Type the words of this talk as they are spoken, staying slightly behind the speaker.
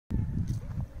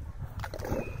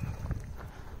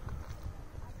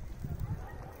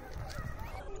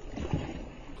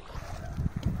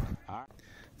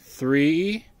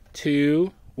3,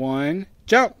 2, 1,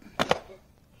 jump!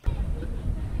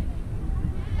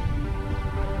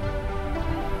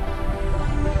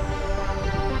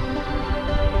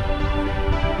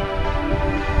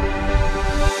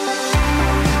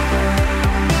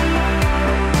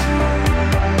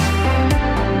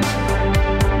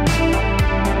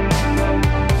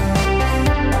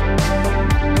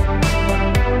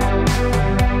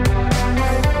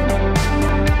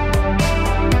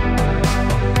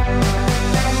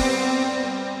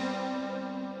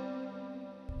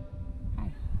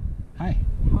 Hi.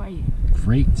 How are you?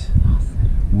 Great.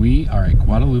 Awesome. We are at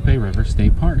Guadalupe River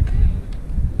State Park.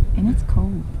 And it's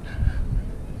cold.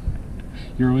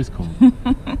 You're always cold.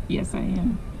 Yes, I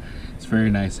am. It's very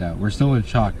nice out. We're still in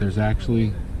shock. There's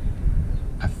actually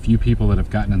a few people that have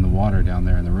gotten in the water down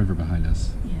there in the river behind us.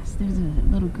 Yes, there's a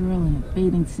little girl in a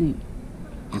bathing suit.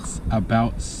 It's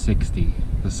about 60.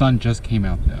 The sun just came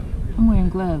out though. I'm wearing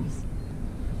gloves.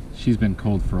 She's been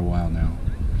cold for a while now.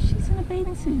 She's in a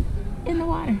bathing suit in the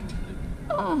water.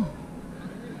 Oh,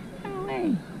 no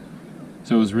way.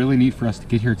 So it was really neat for us to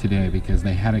get here today because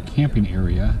they had a camping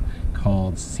area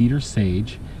called Cedar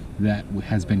Sage that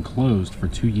has been closed for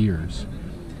 2 years.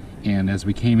 And as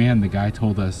we came in, the guy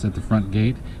told us at the front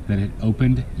gate that it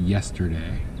opened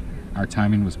yesterday. Our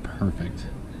timing was perfect.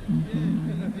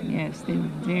 Mm-hmm. Yes, they were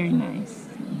very nice.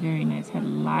 Very nice. Had a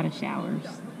lot of showers.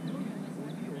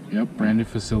 Yep, brand new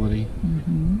facility.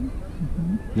 Mm-hmm.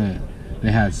 Mm-hmm.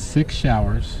 They had 6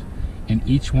 showers, and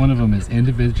each one of them is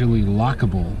individually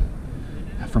lockable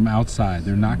from outside.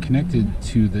 They're not connected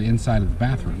to the inside of the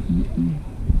bathroom.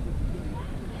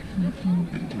 Mm-mm.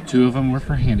 Mm-mm. 2 of them were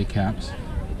for handicaps,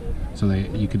 so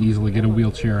you could easily get a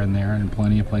wheelchair in there, and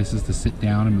plenty of places to sit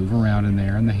down and move around in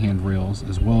there, and the handrails,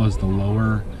 as well as the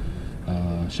lower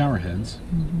shower heads.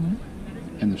 Mm-hmm.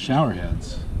 And the shower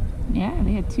heads. Yeah,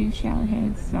 they had 2 shower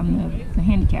heads on the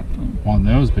handicapped one. On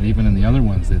those, but even in the other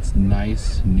ones, it's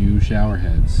nice new shower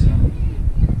heads.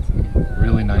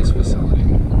 Really nice facility.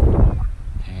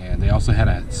 And they also had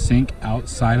a sink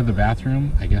outside of the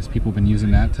bathroom. I guess people have been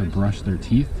using that to brush their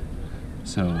teeth.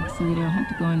 So they don't have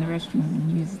to go in the restroom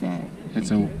and use that.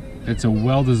 It's a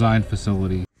well-designed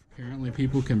facility. Apparently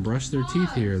people can brush their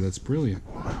teeth here. That's brilliant.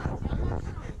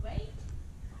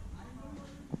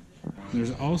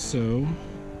 There's also,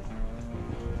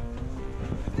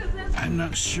 I'm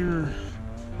not sure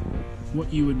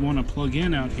what you would want to plug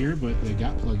in out here, but they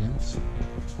got plugins.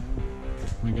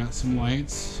 We got some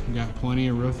lights, we got plenty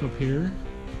of roof up here.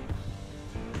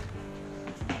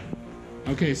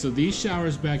 Okay, so these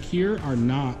showers back here are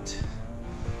not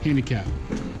handicapped.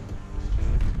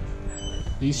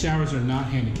 These showers are not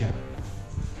handicapped.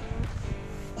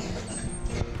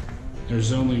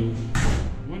 There's only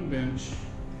one bench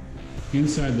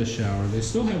inside the shower. They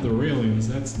still have the railings,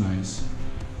 that's nice.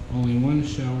 Only one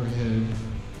shower head.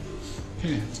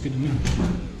 Okay, it's good to know.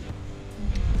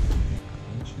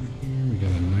 Here we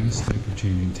got a nice diaper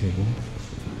changing table.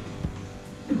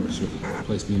 Of course, with the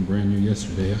place being brand new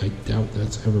yesterday, I doubt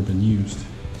that's ever been used.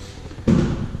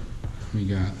 We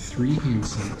got 3 hand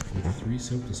sinks with 3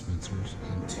 soap dispensers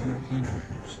and 2 hand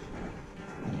dryers.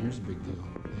 And here's a big deal.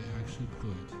 They actually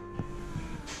put,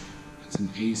 it's an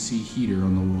AC heater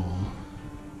on the wall.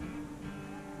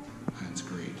 That's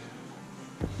great.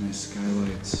 Nice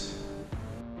skylights.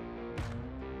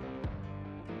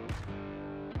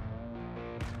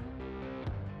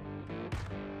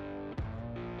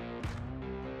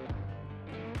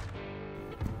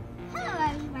 Hello,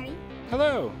 everybody.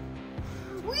 Hello!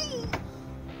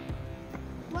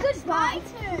 Goodbye.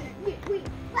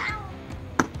 Wow.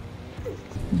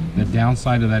 The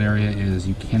downside of that area is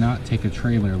you cannot take a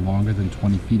trailer longer than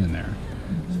 20 feet in there.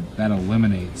 That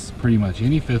eliminates pretty much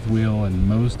any fifth wheel and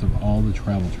most of all the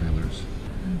travel trailers.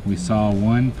 We saw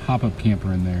one pop-up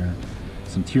camper in there,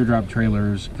 some teardrop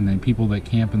trailers, and then people that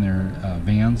camp in their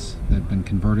vans that have been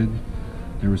converted.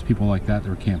 There was people like that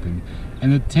were camping.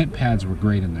 And the tent pads were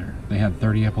great in there. They had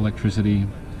 30 amp electricity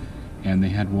and they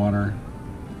had water.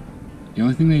 The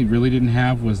only thing they really didn't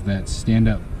have was that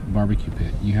stand-up barbecue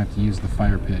pit. You have to use the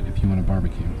fire pit if you want to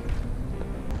barbecue.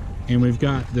 And we've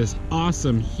got this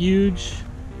awesome, huge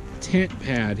tent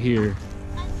pad here.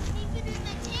 I'm sleeping in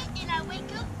the tent and I wake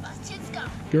up, my tent's gone.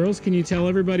 Girls, can you tell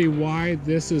everybody why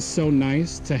this is so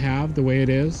nice to have the way it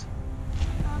is?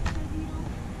 Because you don't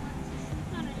want to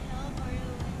sleep on a hill or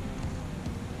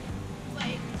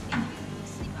like if you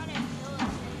sleep on a hill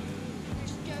and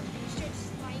then you start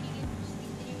sliding and you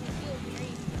sleep, then you feel very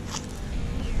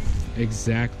weird.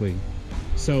 Exactly.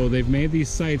 So they've made these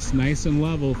sites nice and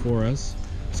level for us.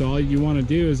 So all you want to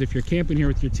do is, if you're camping here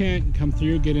with your tent, come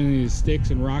through, get any of these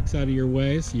sticks and rocks out of your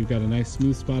way so you've got a nice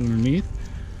smooth spot underneath.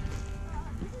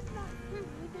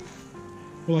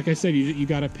 Well, like I said, you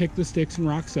got to pick the sticks and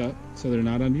rocks up so they're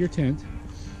not under your tent.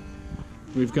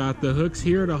 We've got the hooks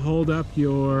here to hold up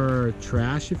your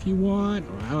trash if you want,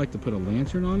 or I like to put a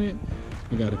lantern on it.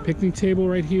 We got a picnic table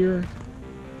right here,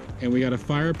 and we got a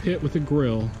fire pit with a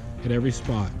grill at every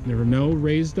spot. There are no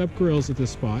raised up grills at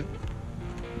this spot.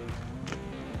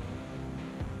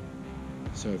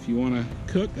 So if you want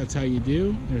to cook, that's how you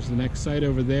do. There's the next site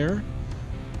over there.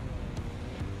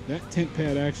 That tent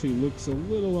pad actually looks a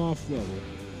little off level.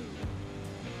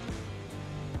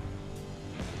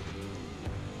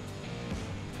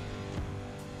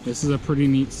 This is a pretty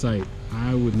neat site.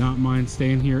 I would not mind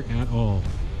staying here at all.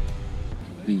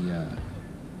 The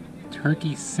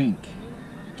Turkey Sink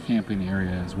camping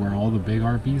area is where all the big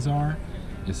RVs are.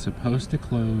 Is supposed to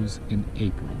close in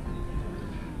April.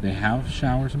 They have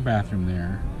showers and bathroom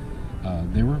there.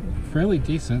 They were fairly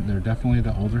decent. They're definitely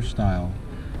the older style,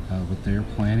 but they're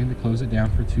planning to close it down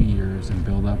for 2 years and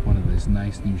build up one of these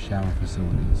nice new shower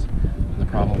facilities. The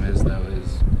problem is, though,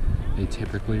 is they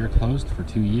typically are closed for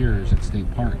 2 years at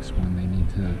state parks when they need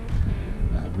to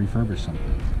refurbish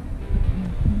something.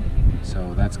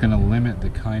 So that's going to limit the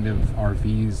kind of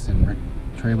RVs and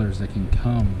trailers that can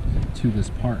come to this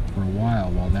park for a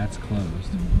while that's closed.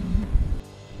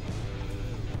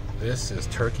 This is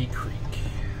Turkey Creek.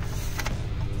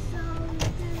 So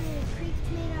the creek's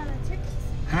made out of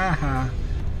turkeys? Haha.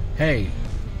 Hey,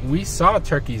 we saw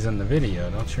turkeys in the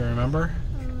video, don't you remember?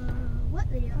 What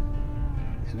video?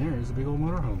 And there's a big old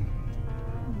motorhome.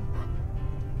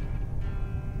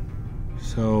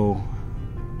 So,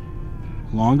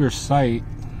 longer sight.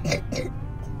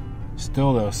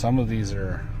 Still though, some of these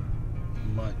are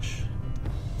much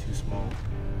too small.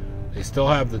 They still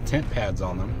have the tent pads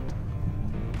on them.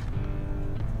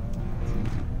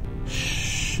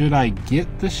 Should I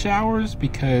get the showers?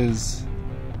 Because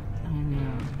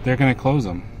they're going to close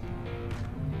them.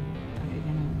 Are you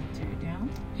going to tear it down?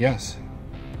 Yes.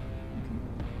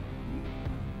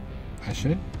 I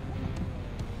should.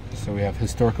 So we have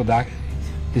hysterical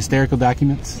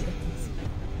documents.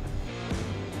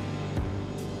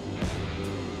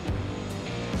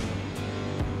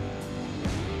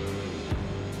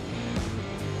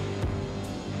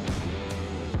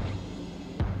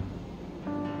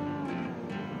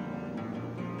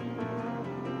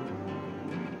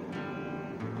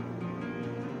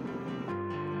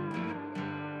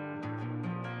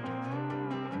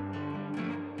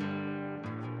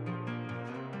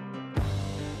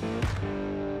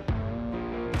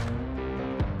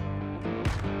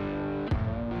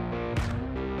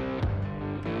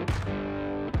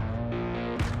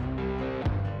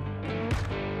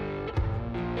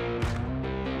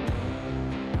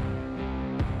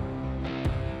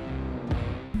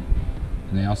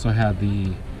 And they also have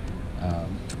the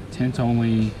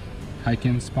tent-only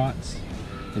hike-in spots.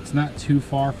 It's not too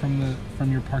far from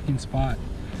your parking spot,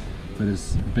 but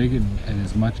as big and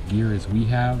as much gear as we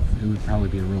have, it would probably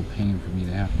be a real pain for me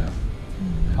to have to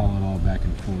haul it all back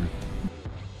and forth.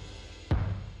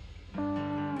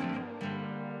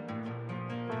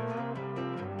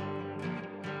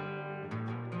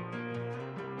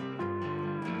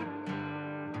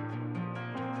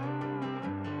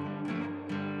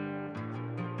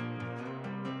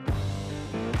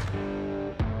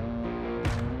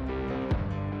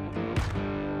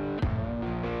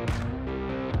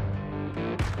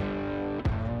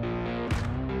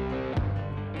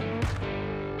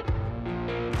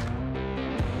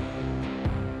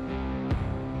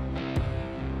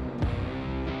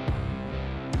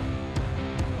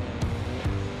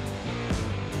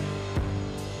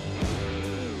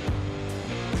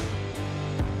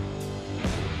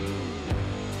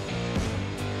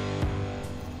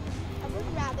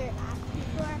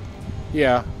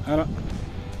 Yeah,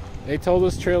 they told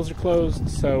us trails are closed,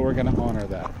 so we're gonna honor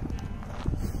that.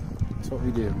 That's what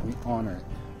we do, we honor it.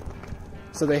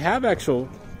 So they have actual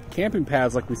camping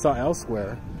pads like we saw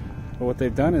elsewhere, but what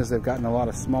they've done is they've gotten a lot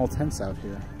of small tents out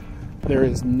here. There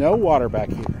is no water back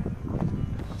here,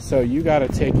 so you gotta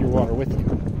take your water with you.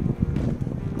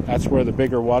 That's where the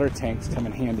bigger water tanks come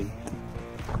in handy.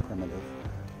 Primitive.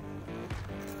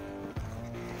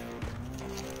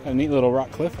 Got a neat little rock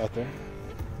cliff out there.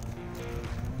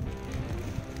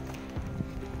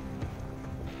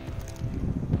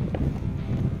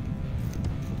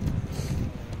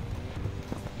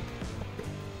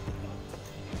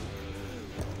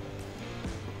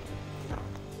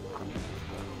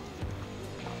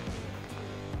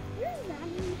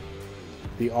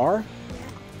 The R?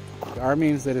 The R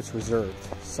means that it's reserved.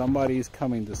 Somebody's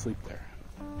coming to sleep there.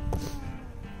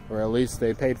 Or at least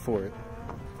they paid for it.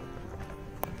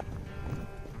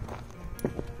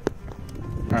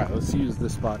 Alright, let's use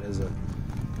this spot as a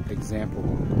example.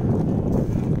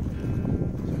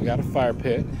 So we got a fire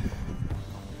pit.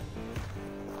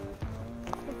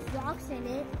 With rocks in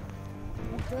it.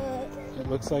 It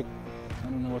looks like, I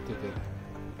don't know what they did.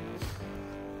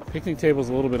 Picnic table's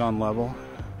a little bit on level.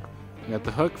 You got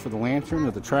the hook for the lantern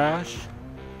with the trash.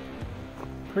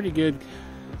 Pretty good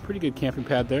camping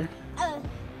pad there.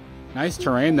 Nice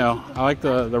terrain though. I like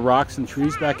the rocks and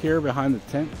trees back here behind the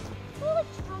tent.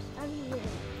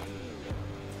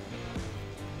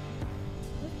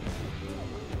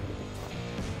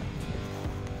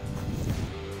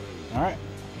 All right,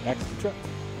 back to the truck.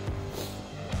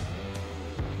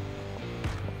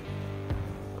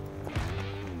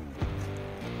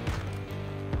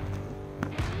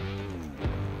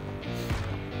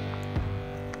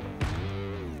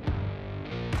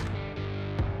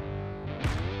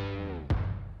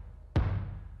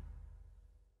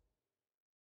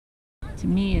 To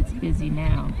me, it's busy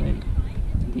now, but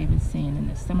Dave is saying in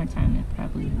the summertime there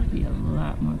probably would be a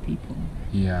lot more people.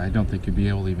 Yeah, I don't think you'd be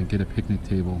able to even get a picnic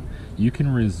table. You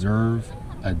can reserve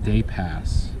a day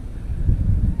pass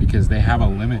because they have a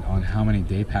limit on how many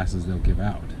day passes they'll give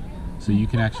out. So you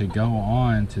can actually go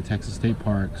on to Texas State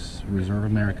Park's Reserve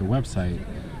America website,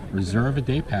 reserve a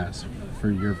day pass for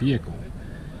your vehicle.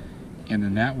 And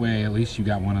in that way, at least you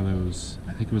got one of those,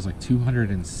 I think it was like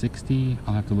 260,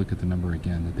 I'll have to look at the number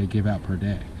again, that they give out per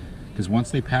day. Because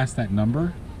once they pass that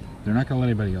number, they're not going to let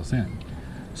anybody else in.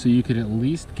 So you could at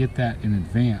least get that in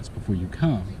advance before you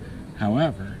come.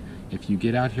 However, if you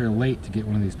get out here late to get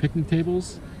one of these picnic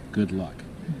tables, good luck.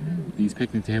 These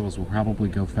picnic tables will probably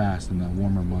go fast in the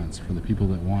warmer months for the people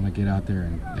that want to get out there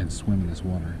and swim in this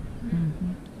water.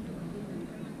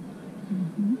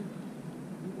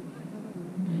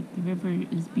 The river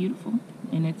is beautiful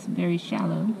and it's very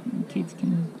shallow. And kids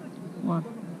can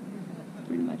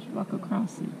pretty much walk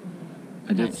across it.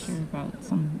 I'm not sure about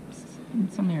in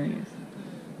some areas.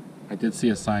 I did see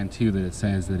a sign too that it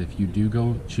says that if you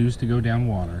do choose to go down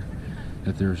water,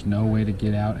 that there's no way to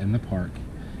get out in the park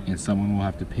and someone will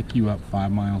have to pick you up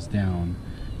 5 miles down,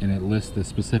 and it lists the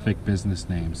specific business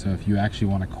name. So if you actually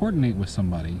want to coordinate with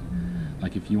somebody,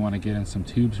 like if you want to get in some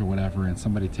tubes or whatever and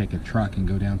somebody take a truck and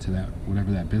go down to that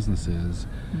whatever that business is,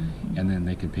 and then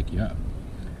they can pick you up.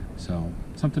 So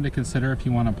something to consider if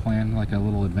you want to plan like a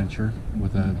little adventure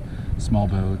with a small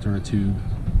boat or a tube.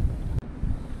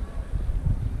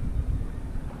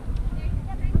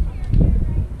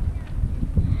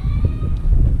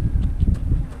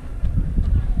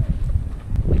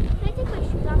 Can I take my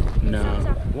shoes off? No. Socks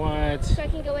off, What? so I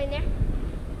can go in there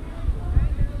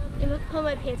and pull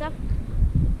my pants up.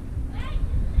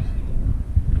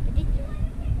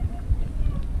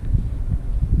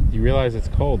 You realize it's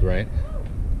cold, right?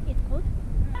 It's cold.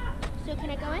 So can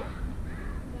I go in?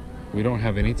 We don't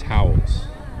have any towels.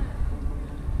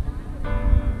 What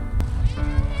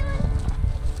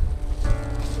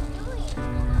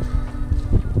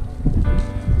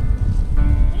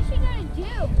is she gonna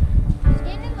do?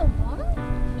 Stand in the water?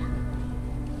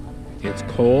 It's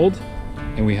cold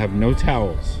and we have no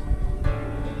towels.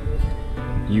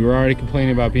 You were already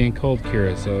complaining about being cold,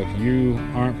 Kira, so if you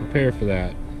aren't prepared for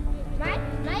that, My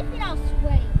feet all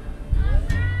sweaty.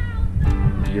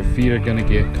 your feet are gonna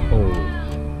get cold.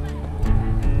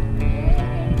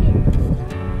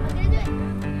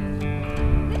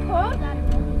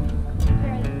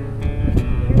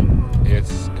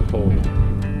 It's cold.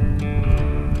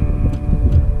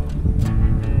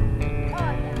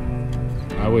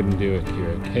 I wouldn't do it,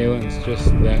 Kira. Kaylin's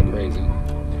just that crazy.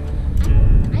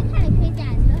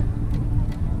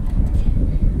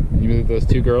 Those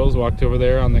two girls walked over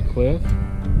there on the cliff.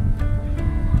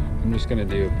 I'm just gonna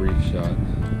do a brief shot.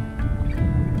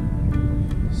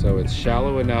 So it's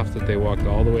shallow enough that they walked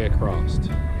all the way across.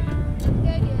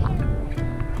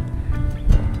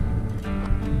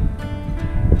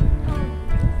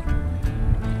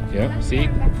 Yep, see?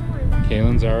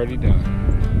 Kaylin's already done.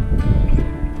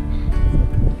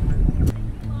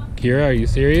 Kira, are you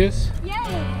serious? Yeah.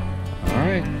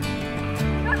 Alright.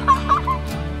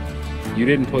 You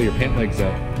didn't pull your pant legs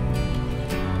up.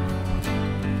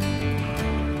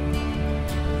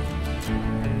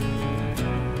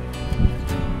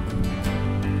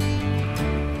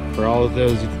 For all of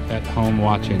those at home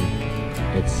watching,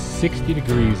 it's 60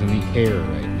 degrees in the air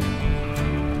right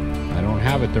now. I don't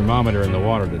have a thermometer in the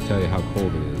water to tell you how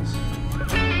cold it is.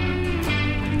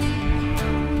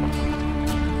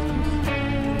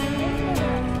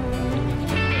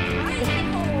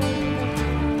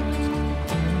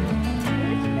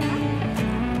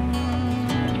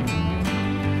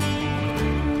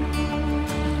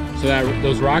 So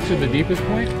those rocks are the deepest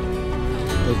point?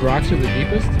 Those rocks are the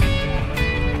deepest?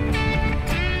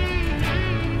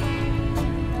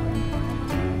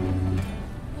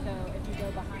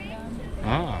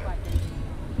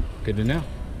 Good to know.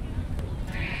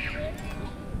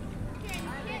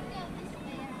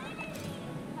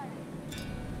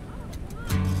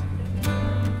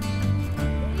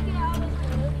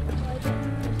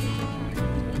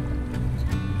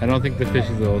 I don't think the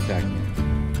fishes will attack you.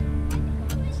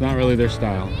 It's not really their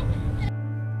style.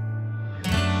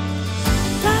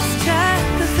 Lost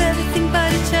track of everything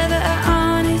but each other.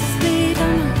 I honestly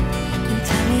don't know. Can you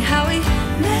tell me how we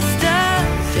messed up?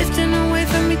 Drifting away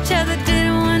from each other.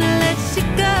 Didn't want to let you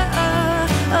go.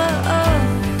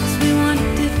 Cause we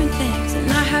wanted different things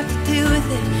and I have to deal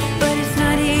with it. But it's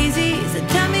not easy. So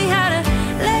tell me how to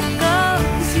let go.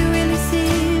 Cause you really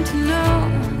seem to know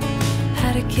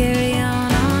how to carry on.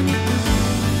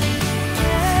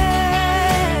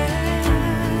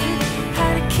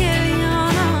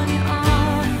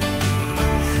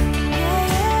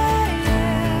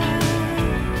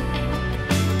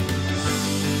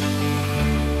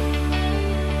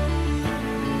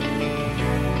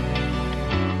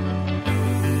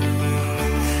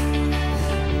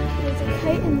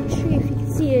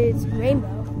 It's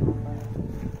rainbow.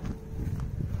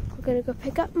 We're gonna go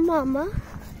pick up Mama,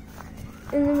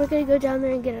 and then we're gonna go down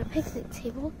there and get a picnic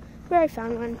table. Where I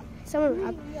found one.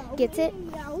 Someone gets it.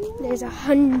 There's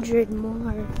 100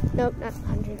 more. Nope, not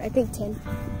 100. I think 10.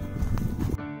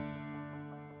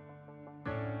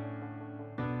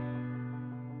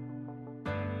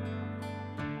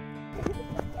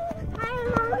 Hi,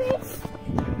 Mommy.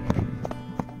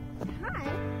 Hi.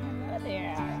 Hello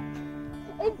there.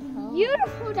 It's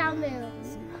beautiful down there.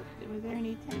 Was there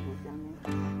any tables down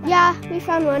there? Yeah, we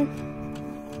found one.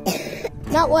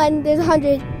 Not one, there's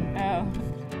 100. Oh.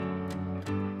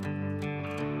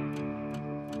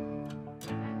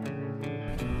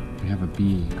 We have a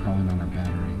bee crawling on our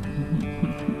battery.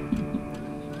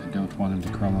 I don't want him to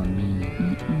crawl on me.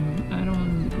 I don't want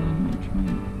him to go on my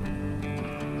train.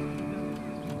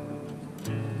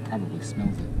 Probably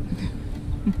smells it.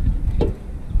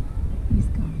 He's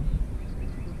gone.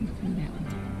 He's through that one.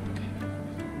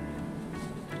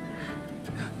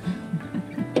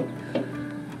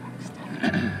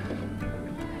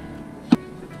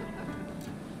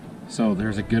 So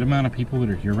there's a good amount of people that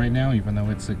are here right now, even though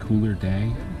it's a cooler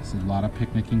day. There's a lot of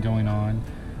picnicking going on.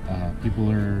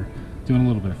 People are doing a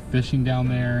little bit of fishing down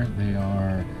there. They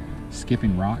are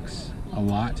skipping rocks a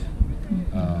lot.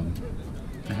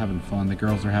 They're having fun. The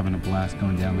girls are having a blast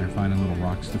going down there, finding little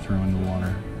rocks to throw in the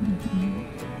water.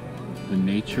 The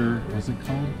nature, what's it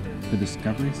called? The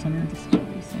Discovery Center?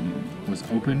 Discovery Center. Was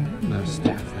open. The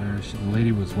staff there, the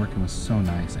lady was working was so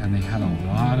nice, and they had a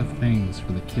lot of things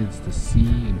for the kids to see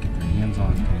and get their hands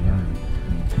on to learn.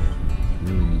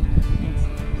 Really neat. It's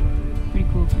pretty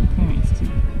cool for the parents to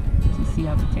see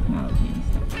all the technology and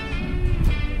stuff.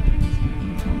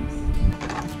 So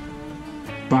it's nice.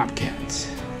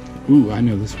 Bobcats. Ooh, I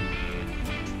know this one.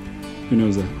 Who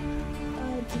knows that?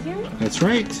 Deer? That's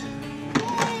right.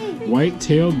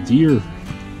 White-tailed deer.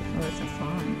 Oh, it's a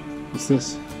fawn. What's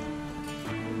this?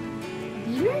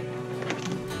 Deer?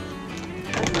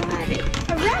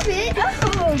 A rabbit?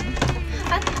 Oh!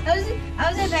 I was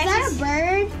Is that a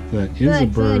bird? That is a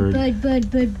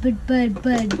bird.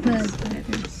 Bud.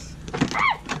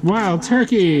 Wild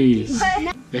turkeys.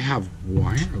 They have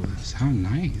wireless. How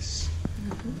nice.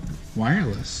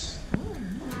 Wireless.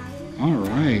 All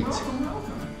right.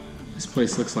 This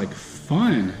place looks like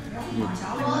fun.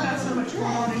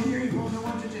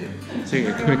 Take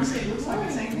a quick.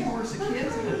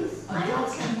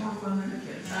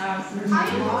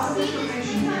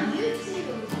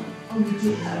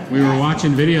 We were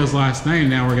watching videos last night and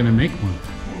now we're gonna make one.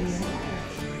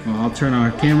 Well, I'll turn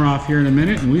our camera off here in a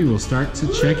minute and we will start to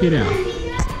check it out.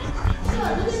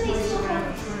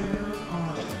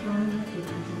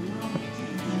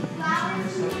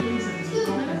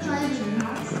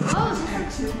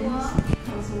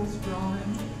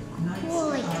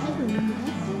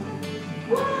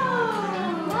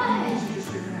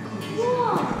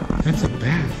 That's a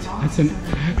bat. That's an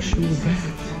actual bat.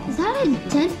 Is that a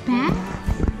dead bat?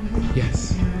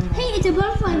 Yes. Hey, it's a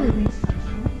butterfly movie.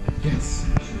 Yes.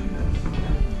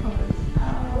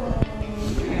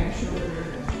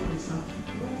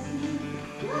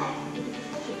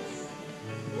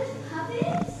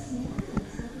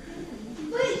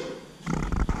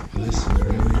 This is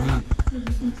really neat.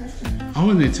 Oh,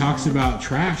 and it talks about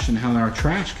trash and how our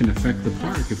trash can affect the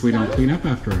park if we don't clean up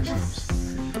after ourselves.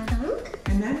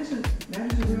 And that is a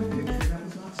real picture. That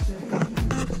was not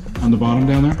staged. On the bottom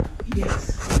down there?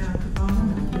 Yes. Down at the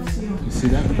bottom, you'll see on You see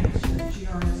that? the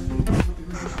GRSP with the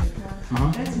River State Park.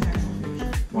 Uh-huh. That's an actual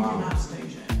picture. We Wow. did not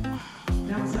stage it.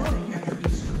 That was, I think, after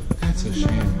Easter. That's a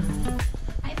shame.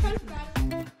 I first got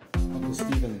Uncle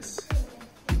Steven's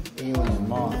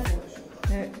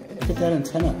that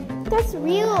antenna. That's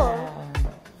real.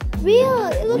 Real.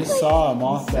 It We looks like saw a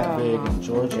moth that big in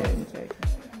Georgia.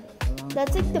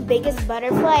 that's like the biggest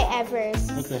butterfly ever.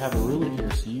 Look, they have a ruler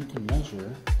here so you can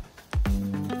measure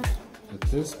that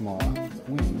this moth's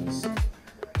wings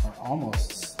are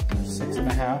almost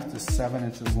 6.5 to 7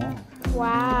 inches long.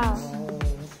 Wow.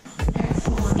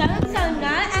 Stomachs are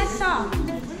not as soft.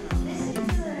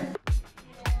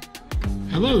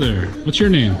 Hello there. What's your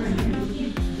name?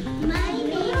 My name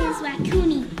is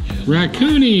Raccoony.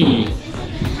 Raccoony.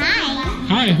 Hi.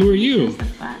 Hi, who are you? The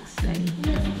fox say.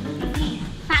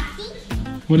 Foxy.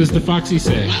 What does the foxy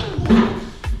say?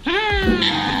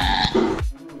 Ah!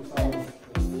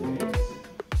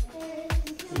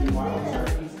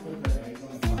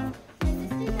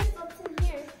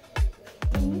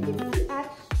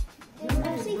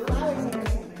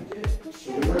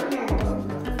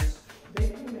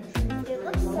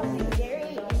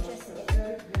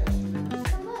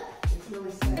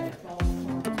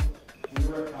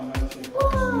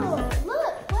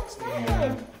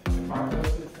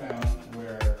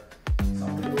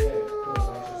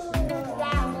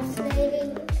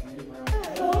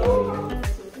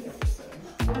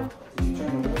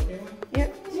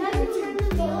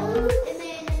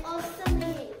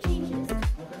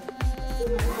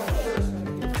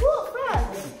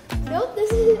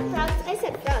 I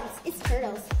said frogs. It's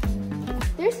turtles.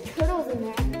 There's turtles in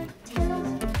there.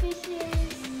 Turtles,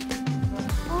 fishes,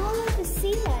 all of the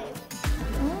sea life.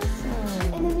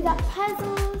 Awesome. And then we got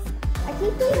puzzles. I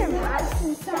think those are maps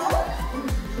and stuff.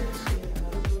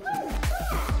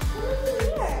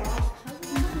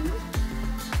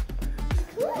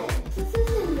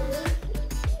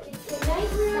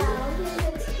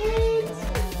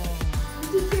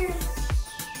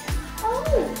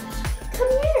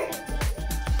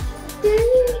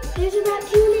 There's a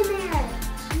raccoon in there.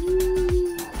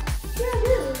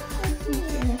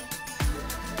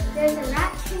 There's a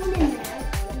raccoon in there.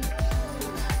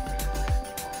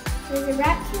 There's a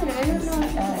raccoon. I don't know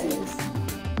what that is.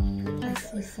 I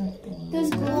see something. Those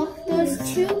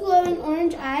two glowing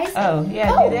orange eyes. Oh,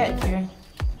 yeah, do that, Kira.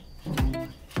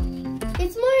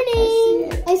 It's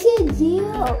morning. I see a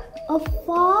deer, a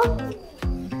fog,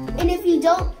 and if you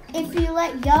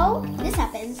let go, this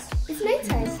happens. It's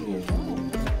nighttime.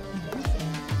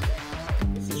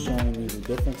 This is showing you the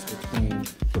difference between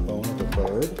the bone of a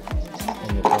bird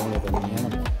and the bone of an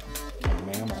animal, a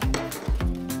mammal.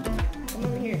 Come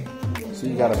over here. So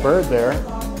you got a bird there.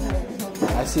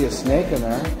 I see a snake in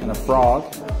there and a frog.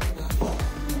 This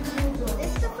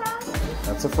the frog?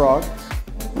 That's a frog.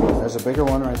 There's a bigger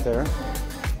one right there.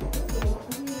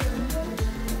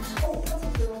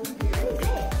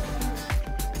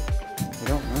 I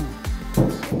don't know.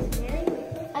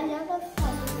 Another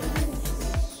fog.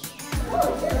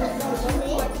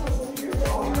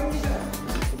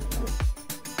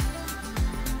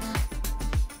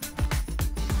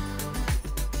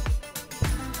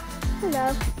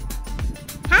 Hello.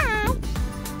 Hi.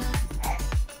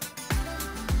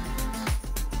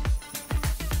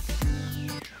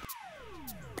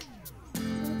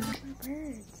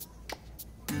 Birds.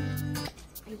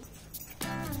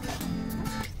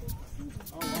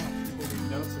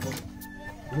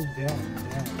 Move down,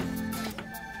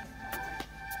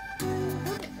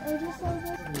 I just saw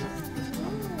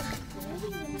this.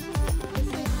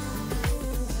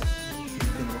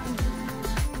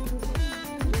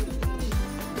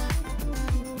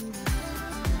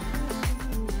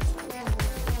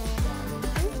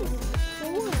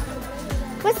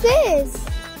 What's this?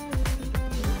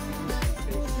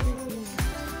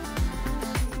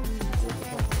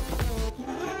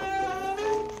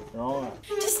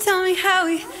 Just tell me how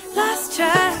we lost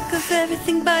track of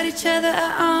everything but each other.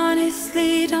 I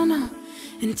honestly don't know.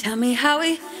 And tell me how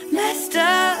we messed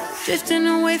up, drifting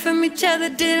away from each other.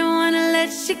 Didn't want to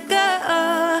let you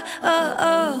go.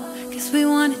 Guess we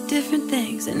wanted different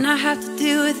things, and I have to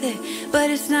deal with it. But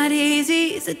it's not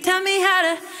easy, so tell me how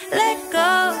to let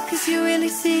go. Cause you really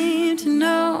seem to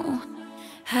know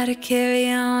how to carry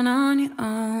on your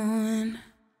own.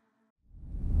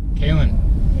 Kaylin,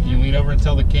 can you lean over and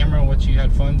tell the camera what you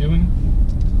had fun doing?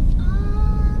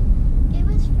 It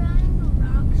was throwing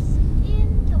rocks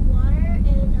in the water,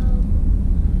 and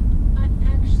I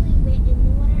actually went in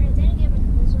the water, and then I get my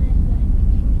clothes wet, but I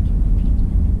couldn't get my pants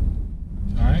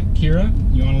wet. All right, Kira,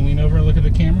 you want to lean over and look at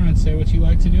the camera and say what you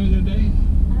like to do today?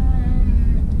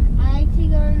 I like to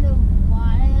go in the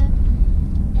water,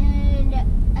 and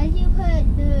as you put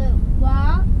the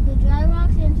dry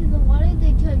rocks into the water,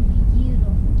 they turn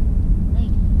beautiful.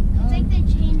 It's like they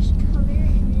changed color,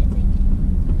 and it's like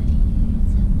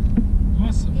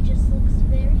Awesome. it just looks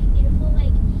very beautiful.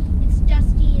 Like it's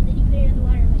dusty, and then you put it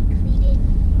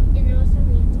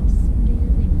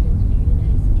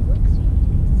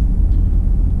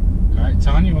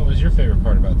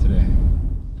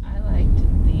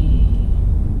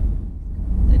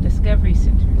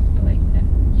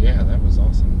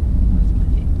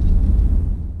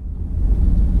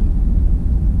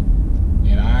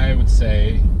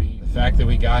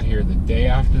we got here, the day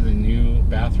after the new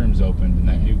bathrooms opened and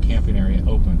that new camping area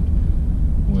opened,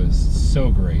 was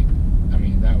so great. I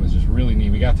mean, that was just really neat.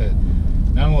 We got to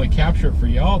not only capture it for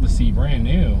y'all to see brand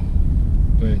new,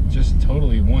 but just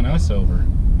totally won us over.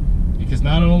 Because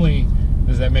not only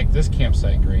does that make this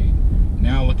campsite great,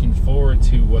 now looking forward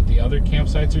to what the other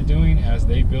campsites are doing as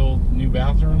they build new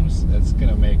bathrooms, that's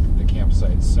gonna make the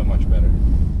campsites so much better.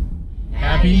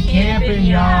 Happy camping,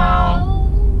 y'all!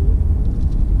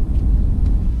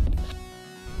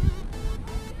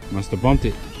 Must have bumped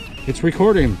it. It's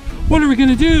recording. What are we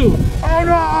gonna do? Oh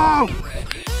no!